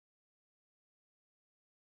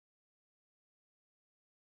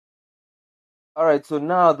Alright, so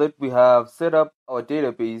now that we have set up our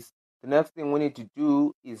database, the next thing we need to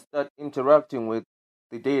do is start interacting with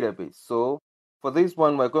the database. So for this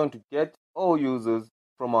one, we're going to get all users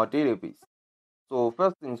from our database. So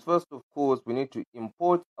first things first, of course, we need to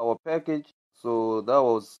import our package. So that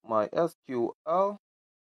was MySql to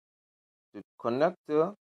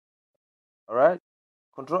connector. Alright,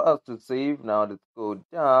 Control S to save. Now let's go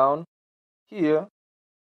down here.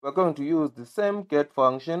 We're going to use the same get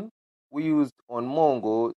function we used on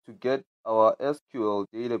Mongo to get our SQL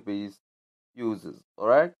database users.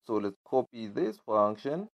 Alright, so let's copy this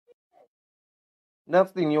function.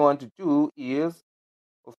 Next thing you want to do is,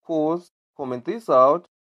 of course, comment this out,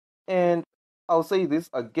 and I'll say this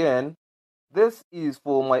again. This is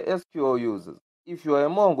for my SQL users. If you are a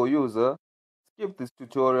Mongo user, skip this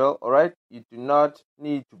tutorial. Alright, you do not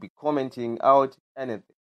need to be commenting out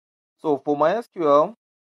anything. So for my SQL,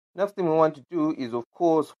 next thing we want to do is, of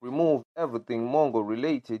course, remove everything Mongo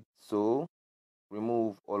related. So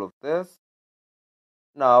remove all of this.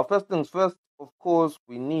 Now, first things first, of course,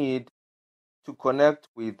 we need to connect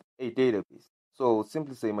with a database. So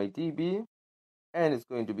simply say my DB, and it's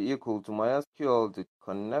going to be equal to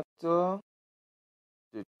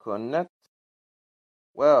MySql.connector.connect.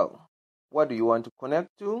 Well, what do you want to connect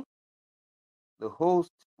to? The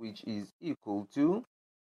host, which is equal to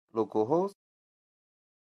localhost.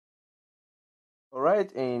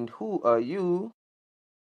 Alright, and who are you?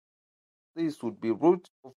 This would be root.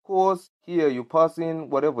 Of course, here you pass in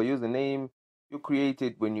whatever username you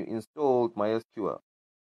created when you installed MySQL.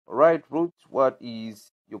 Alright, root, what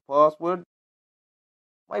is your password?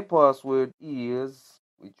 My password is,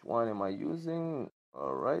 which one am I using?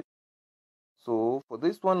 Alright, so for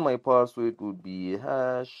this one, my password would be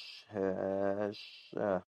hash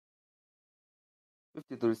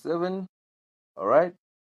 537. Alright,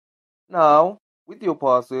 now with your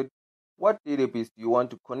password, what database do you want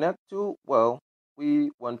to connect to? Well, we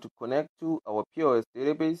want to connect to our POS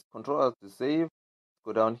database. Control S to save.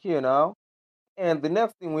 Go down here now, and the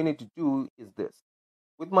next thing we need to do is this.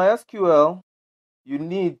 With MySQL, you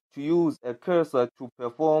need to use a cursor to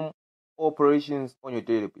perform operations on your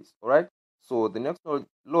database. Alright, so the next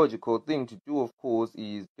logical thing to do, of course,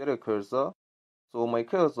 is get a cursor. So my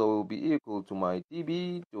cursor will be equal to my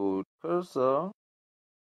db.cursor.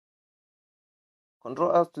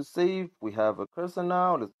 Control S to save. We have a cursor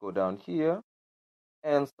now. Let's go down here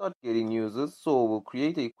and start getting users. So we'll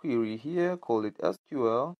create a query here, call it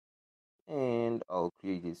SQL, and I'll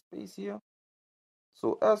create a space here.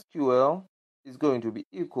 So SQL is going to be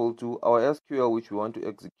equal to our SQL which we want to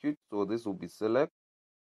execute. So this will be select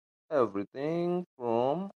everything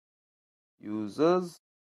from users.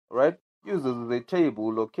 Right, users is a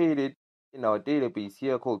table located in our database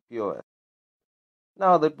here called POS.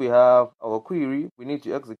 Now that we have our query, we need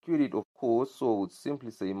to execute it, of course. So we'll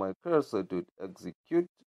simply say my cursor.execute.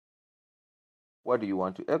 What do you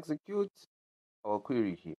want to execute? Our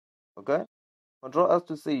query here. Okay, Control S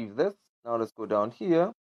to save this. Now let's go down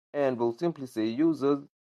here and we'll simply say users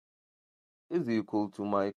is equal to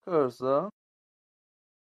my cursor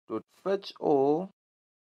dot fetch all.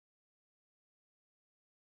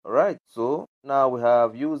 Alright, so now we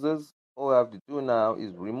have users. All we have to do now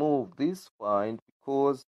is remove this find,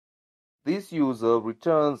 because this user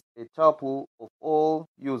returns a tuple of all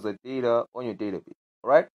user data on your database.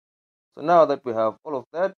 Alright, so now that we have all of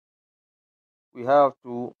that, we have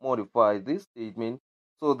to modify this statement.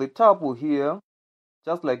 So the tuple here,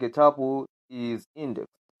 just like a tuple, is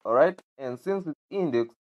indexed. Alright, and since it's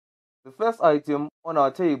indexed, the first item on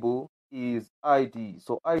our table is ID.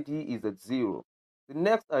 So ID is at 0. The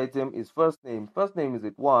next item is first name. First name is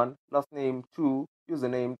at 1, last name 2,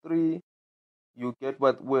 username 3. You get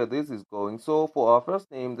where this is going. So for our first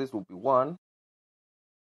name, this will be 1.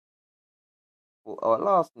 For our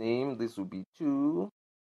last name, this will be 2.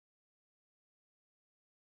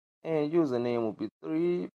 And username will be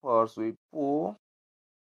 3, password 4.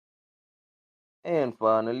 And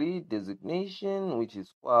finally, designation, which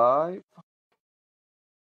is 5.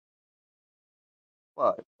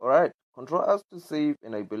 Alright, Control S to save,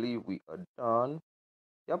 and I believe we are done.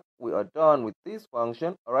 Yep, we are done with this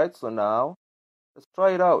function. Alright, so now let's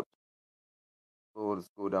try it out. So let's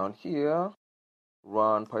go down here,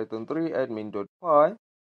 run python3 admin.py,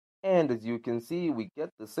 and as you can see, we get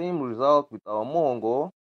the same result with our Mongo,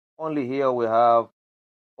 only here we have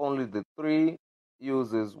only the 3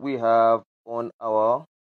 users we have on our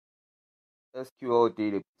SQL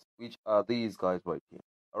database, which are these guys right here.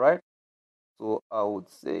 Alright, so I would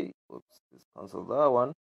say, oops, let's cancel that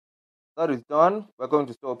one. That is done. We're going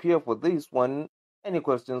to stop here for this one. Any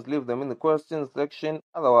questions, leave them in the questions section.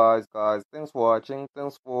 Otherwise, guys, thanks for watching.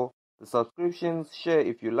 Thanks for the subscriptions. Share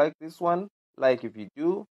if you like this one, like if you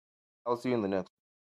do. I'll see you in the next.